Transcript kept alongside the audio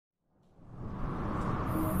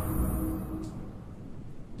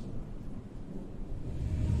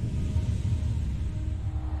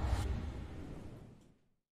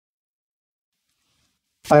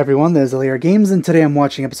Hi everyone, this is LAR Games, and today I'm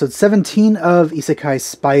watching episode 17 of Isekai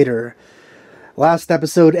Spider. Last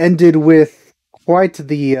episode ended with quite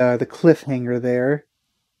the cliffhanger there.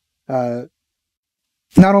 Uh,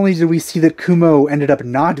 Not only did we see that Kumo ended up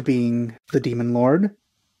not being the Demon Lord,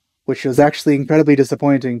 which was actually incredibly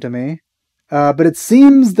disappointing to me, but it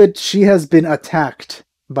seems that she has been attacked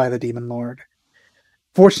by the Demon Lord.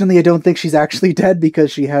 Fortunately, I don't think she's actually dead because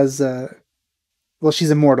she has, well,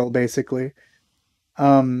 she's immortal, basically.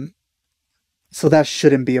 Um, So that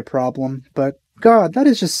shouldn't be a problem. But God, that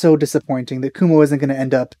is just so disappointing that Kumo isn't going to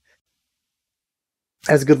end up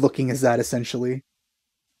as good looking as that, essentially.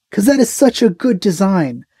 Because that is such a good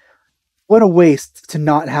design. What a waste to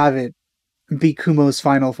not have it be Kumo's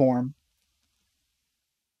final form.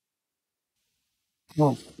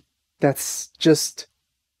 Well, that's just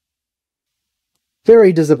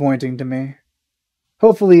very disappointing to me.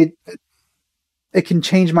 Hopefully, it can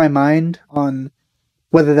change my mind on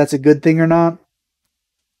whether that's a good thing or not.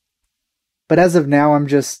 But as of now, I'm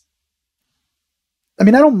just. I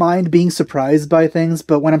mean, I don't mind being surprised by things,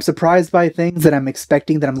 but when I'm surprised by things that I'm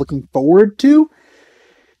expecting, that I'm looking forward to,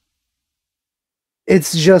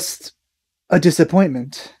 it's just a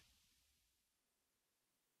disappointment.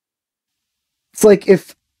 It's like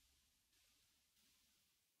if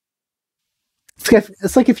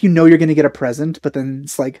it's like if you know you're going to get a present, but then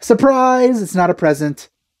it's like surprise, it's not a present.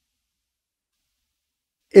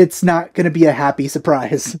 It's not going to be a happy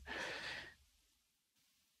surprise.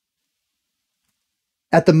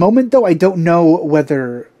 At the moment though, I don't know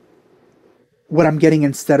whether what I'm getting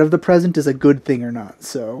instead of the present is a good thing or not.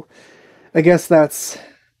 So, I guess that's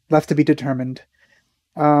left to be determined.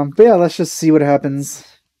 But yeah, let's just see what happens.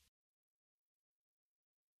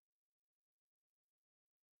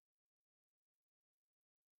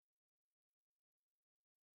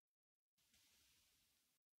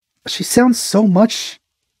 She sounds so much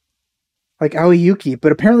like Aoi,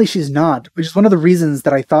 but apparently she's not, which is one of the reasons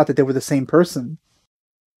that I thought that they were the same person.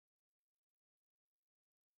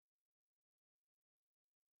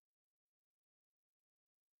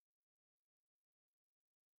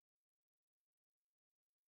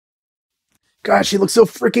 God, she looks so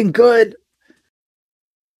freaking good.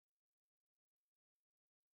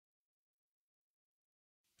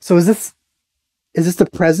 So is this the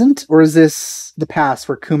present or is this the past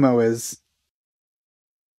where Kumo is?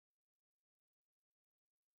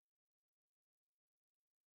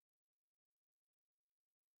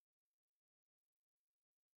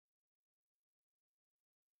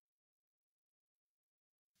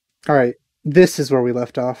 All right, this is where we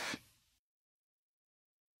left off.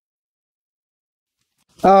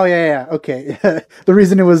 Oh yeah, yeah. Okay. The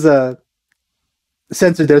reason it was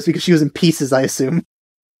censored there is because she was in pieces, I assume.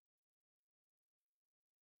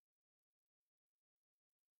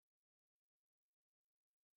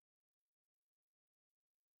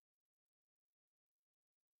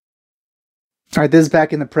 All right, this is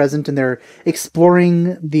back in the present, and they're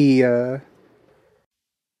exploring the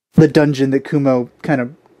dungeon that Kumo kind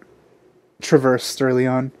of traversed early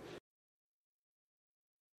on.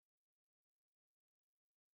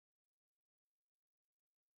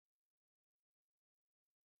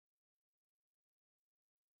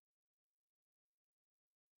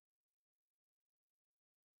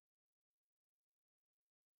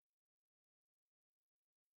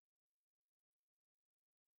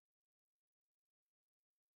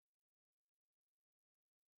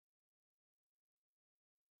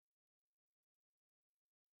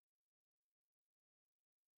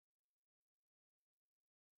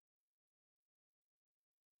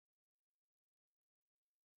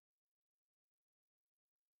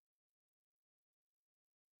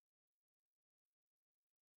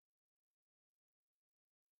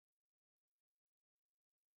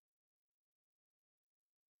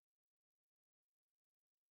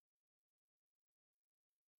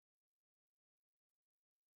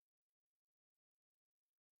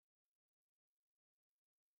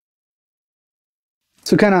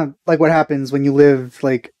 So kind of like what happens when you live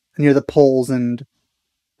like near the poles and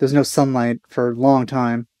there's no sunlight for a long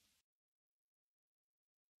time.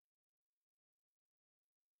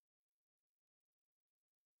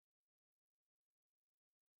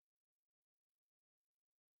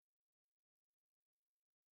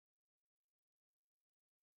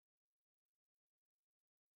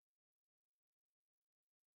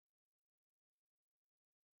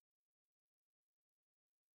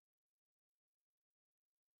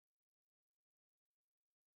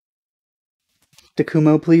 To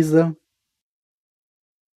Kumo, please, though.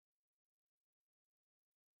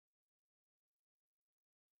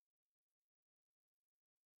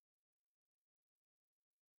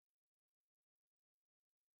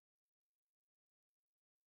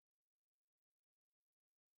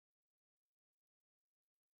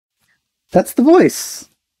 That's the voice.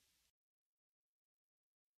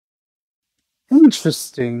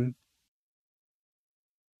 Interesting.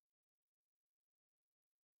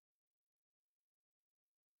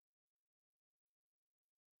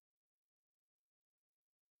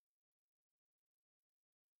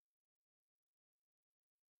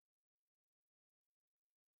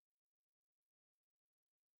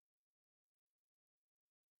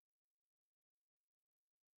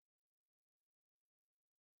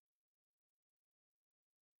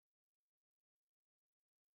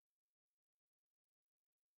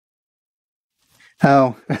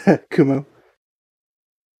 Oh, Kumo.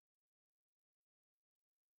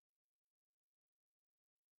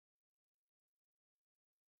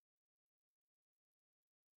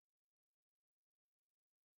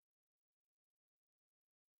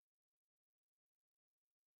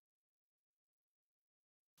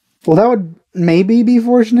 Well, that would maybe be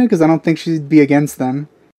fortunate because I don't think she'd be against them.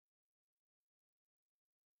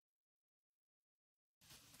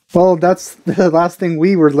 Well, that's the last thing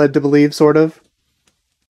we were led to believe, sort of.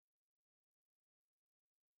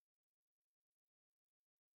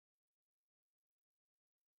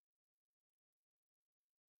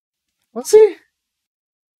 Was he?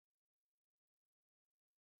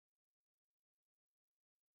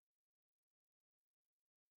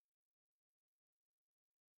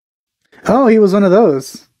 Oh, he was one of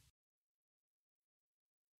those.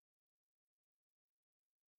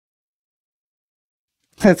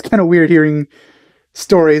 That's kind of weird hearing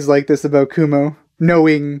stories like this about Kumo,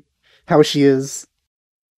 knowing how she is.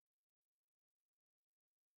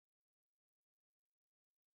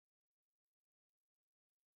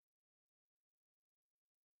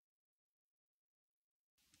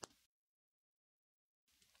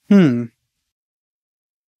 Hmm.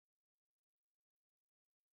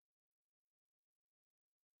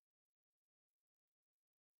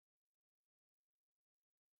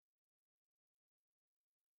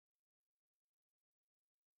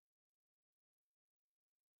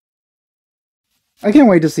 I can't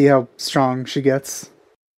wait to see how strong she gets.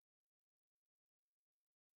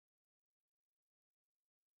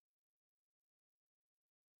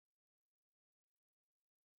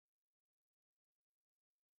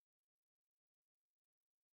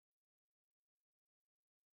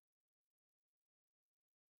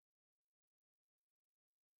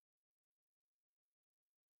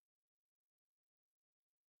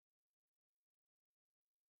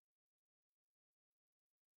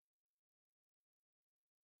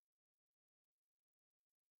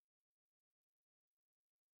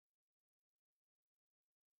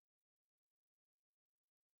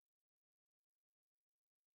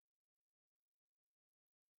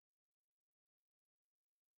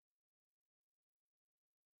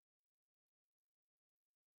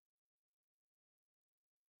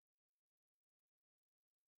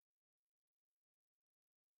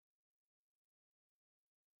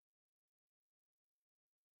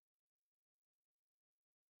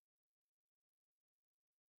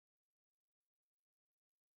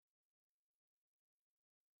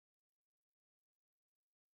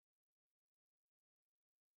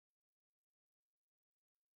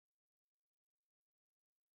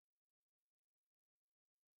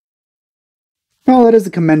 Well, that is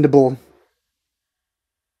a commendable,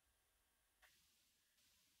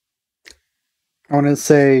 I want to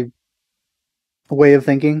say, way of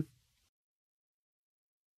thinking.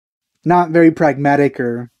 Not very pragmatic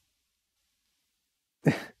or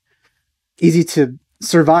easy to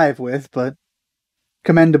survive with, but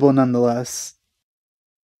commendable nonetheless.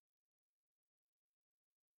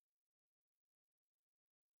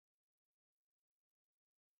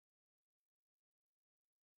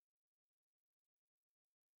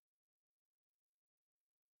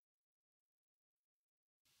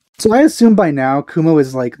 So I assume by now Kumo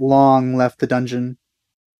is like long left the dungeon.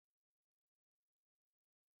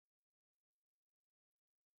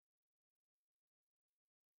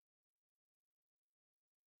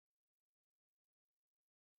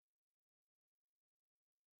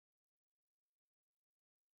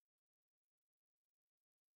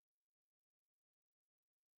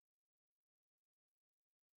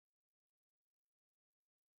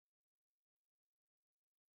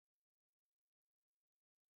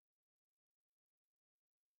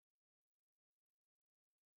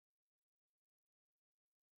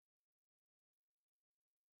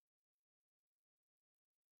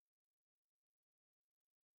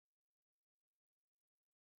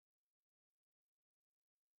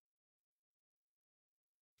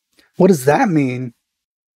 What does that mean?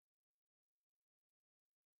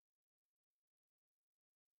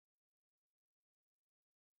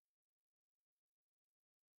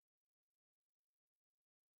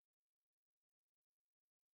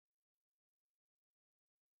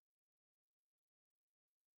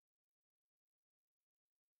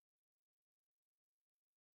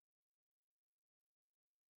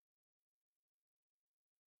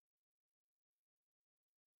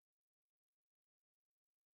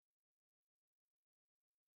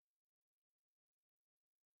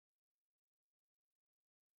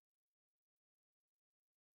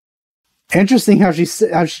 Interesting how she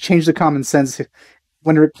changed the common sense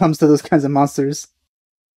when it comes to those kinds of monsters.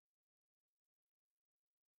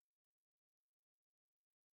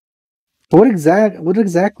 What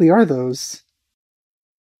exactly are those?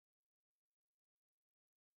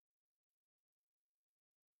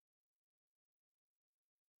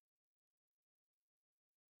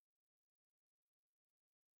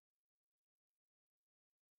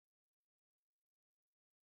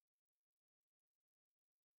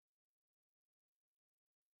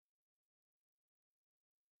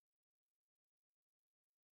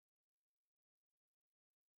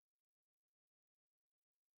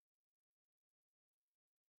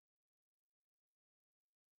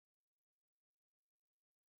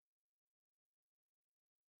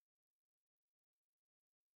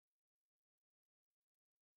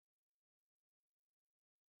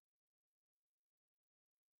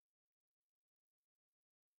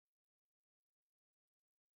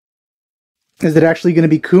 Is it actually going to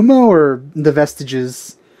be Kumo or the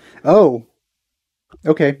vestiges? Oh,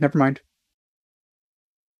 okay, never mind.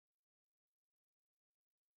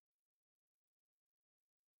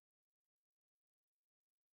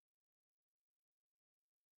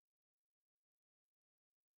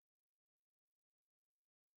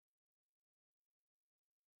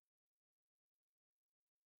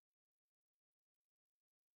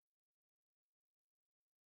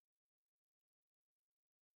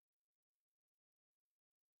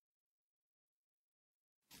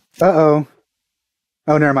 Uh-oh.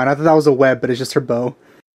 Oh, never mind. I thought that was a web, but it's just her bow.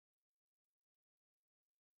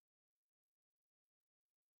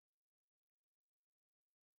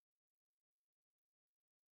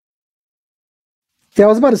 Yeah, I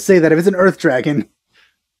was about to say that if it's an earth dragon.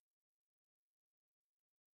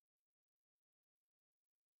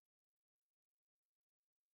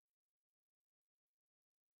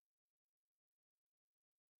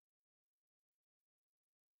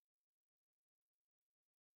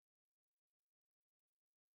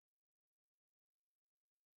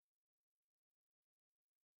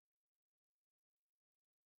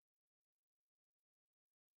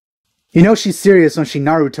 You know she's serious when she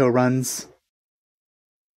Naruto runs.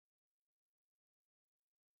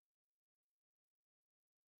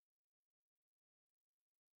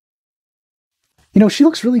 You know, she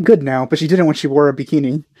looks really good now, but she didn't when she wore a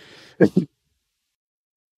bikini.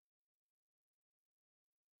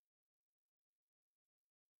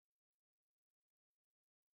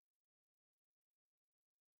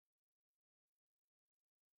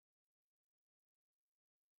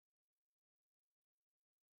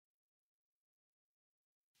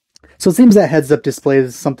 So it seems that heads-up display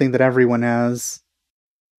is something that everyone has.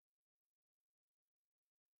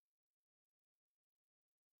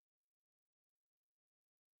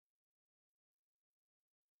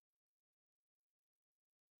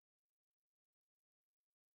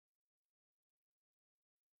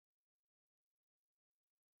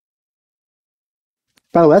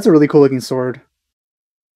 By the way, that's a really cool looking sword.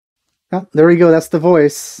 Oh, there we go, that's the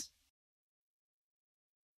voice.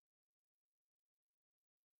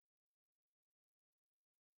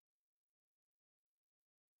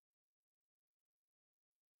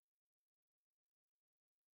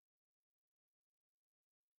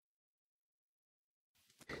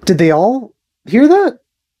 Did they all hear that?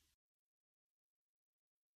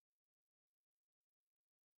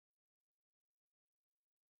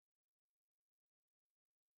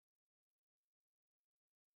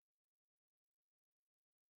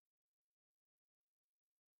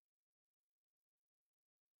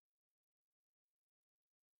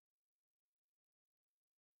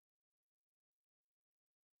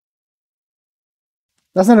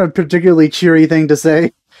 That's not a particularly cheery thing to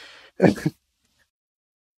say.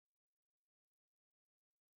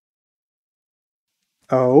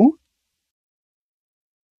 Oh?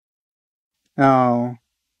 Oh.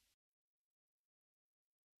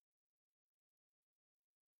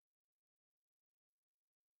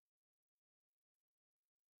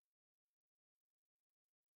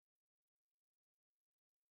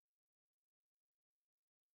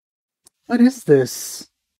 What is this?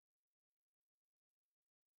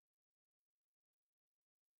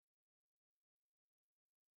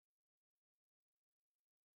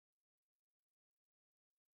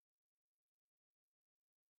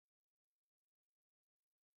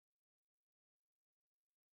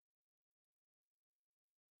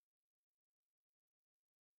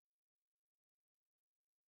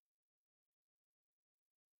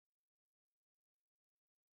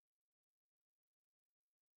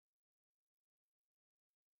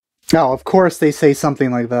 Oh, of course they say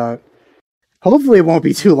something like that. Hopefully it won't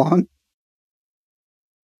be too long.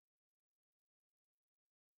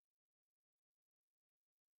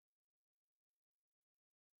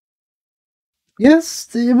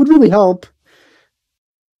 Yes, it would really help.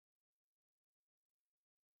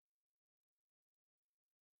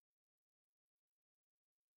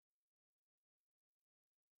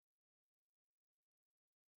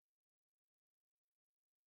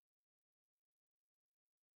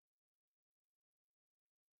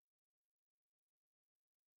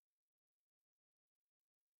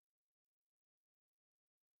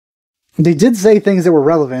 They did say things that were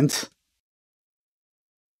relevant.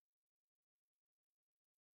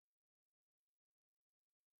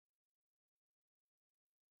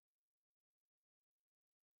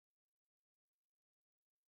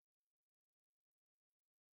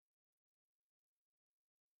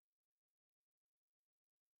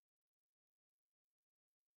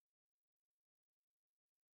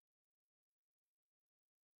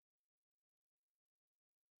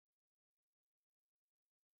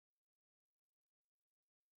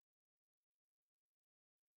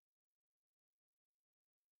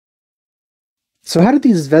 So how did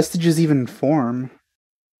these vestiges even form?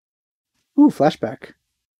 Ooh, flashback.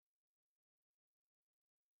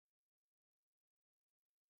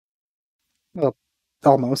 Well,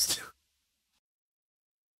 almost.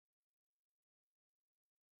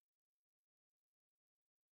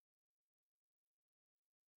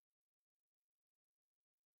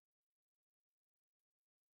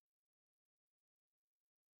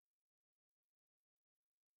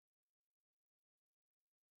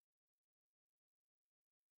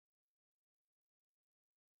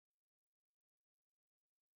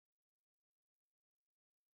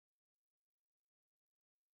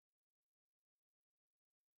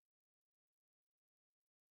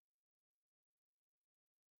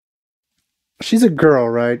 She's a girl,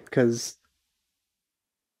 right? Because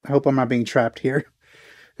I hope I'm not being trapped here.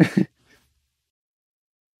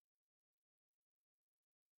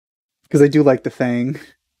 Because I do like the thing.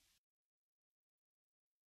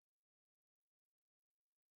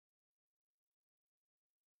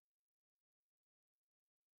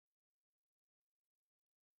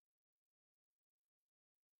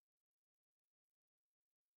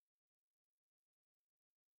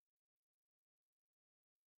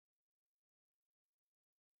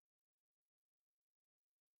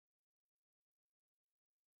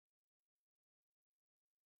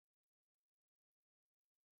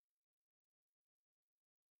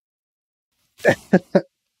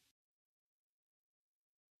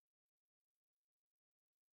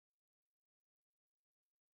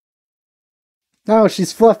 Oh,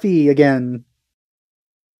 she's fluffy again.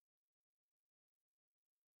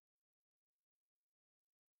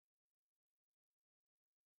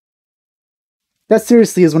 That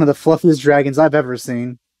seriously is one of the fluffiest dragons I've ever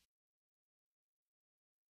seen.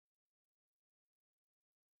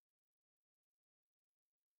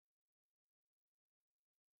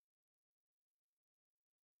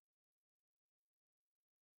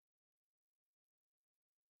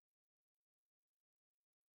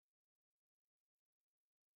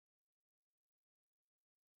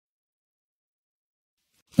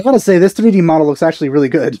 I gotta say, this 3D model looks actually really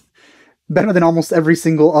good. Better than almost every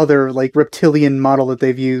single other, like, reptilian model that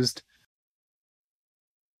they've used.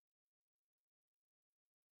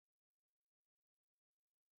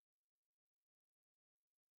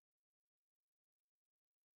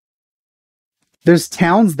 There's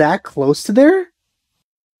towns that close to there?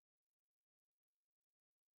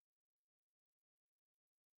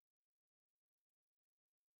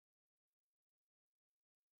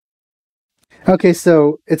 Okay,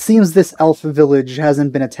 so it seems this elf village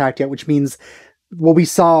hasn't been attacked yet, which means what we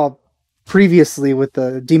saw previously with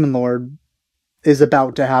the Demon Lord is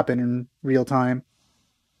about to happen in real time.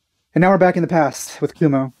 And now we're back in the past with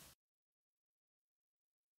Kumo.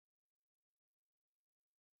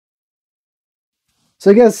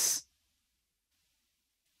 So I guess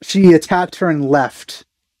she attacked her and left.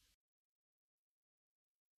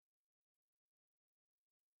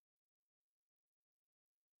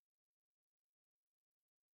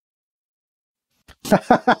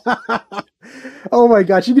 Oh my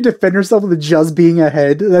god, she could defend herself with just being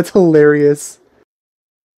ahead. That's hilarious.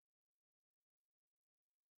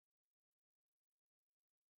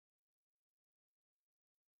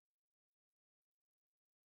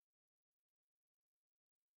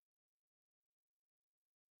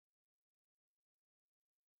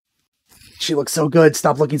 She looks so good.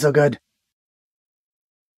 Stop looking so good.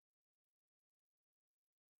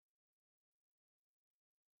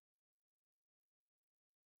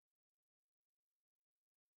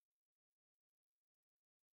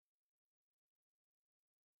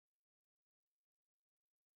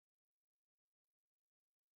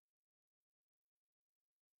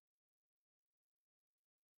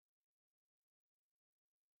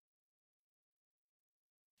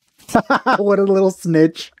 What a little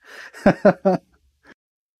snitch.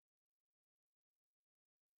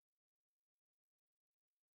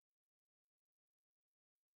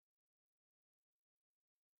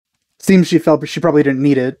 Seems she felt she probably didn't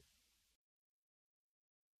need it.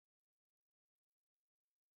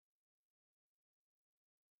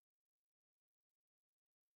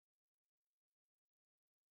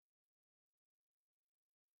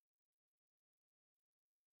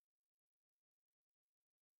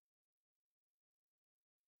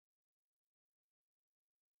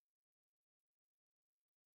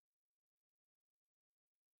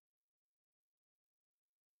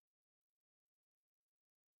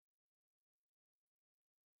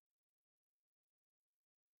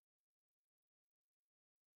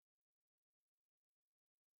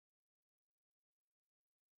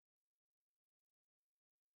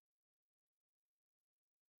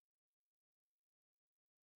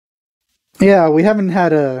 Yeah, we haven't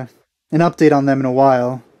had a an update on them in a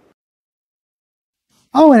while.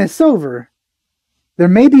 Oh, and it's over. There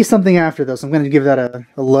may be something after this. I'm going to give that a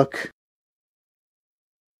look.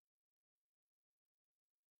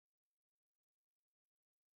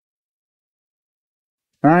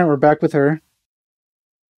 All right, we're back with her.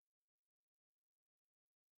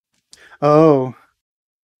 Oh,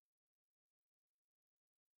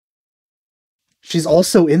 she's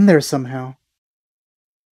also in there somehow.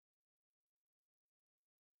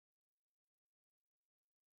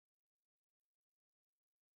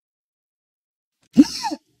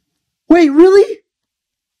 Wait, really?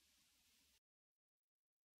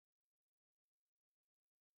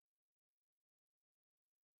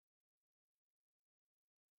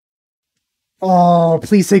 Oh,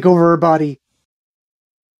 please take over her body.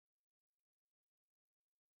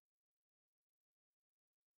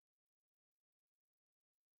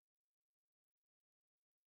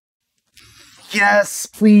 Yes,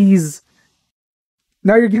 please.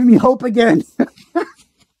 Now you're giving me hope again.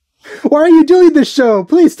 Why are you doing this show?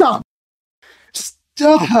 Please stop. Just,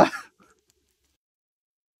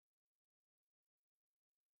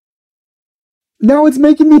 now it's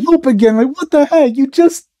making me hope again. Like, what the heck? You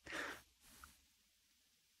just.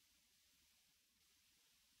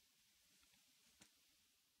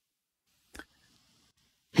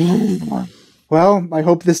 Well, I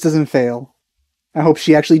hope this doesn't fail. I hope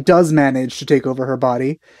she actually does manage to take over her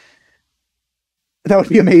body. That would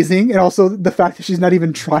be amazing. And also the fact that she's not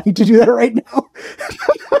even trying to do that right now.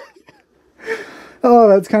 Oh,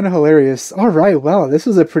 that's kind of hilarious. All right, well, this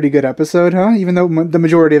was a pretty good episode, huh? Even though the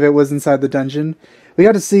majority of it was inside the dungeon. We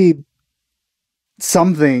got to see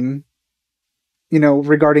something,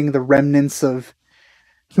 regarding the remnants of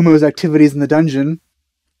Kumo's activities in the dungeon.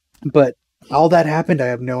 But all that happened, I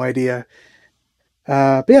have no idea.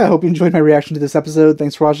 But yeah, I hope you enjoyed my reaction to this episode.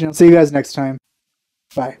 Thanks for watching. I'll see you guys next time.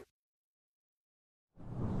 Bye.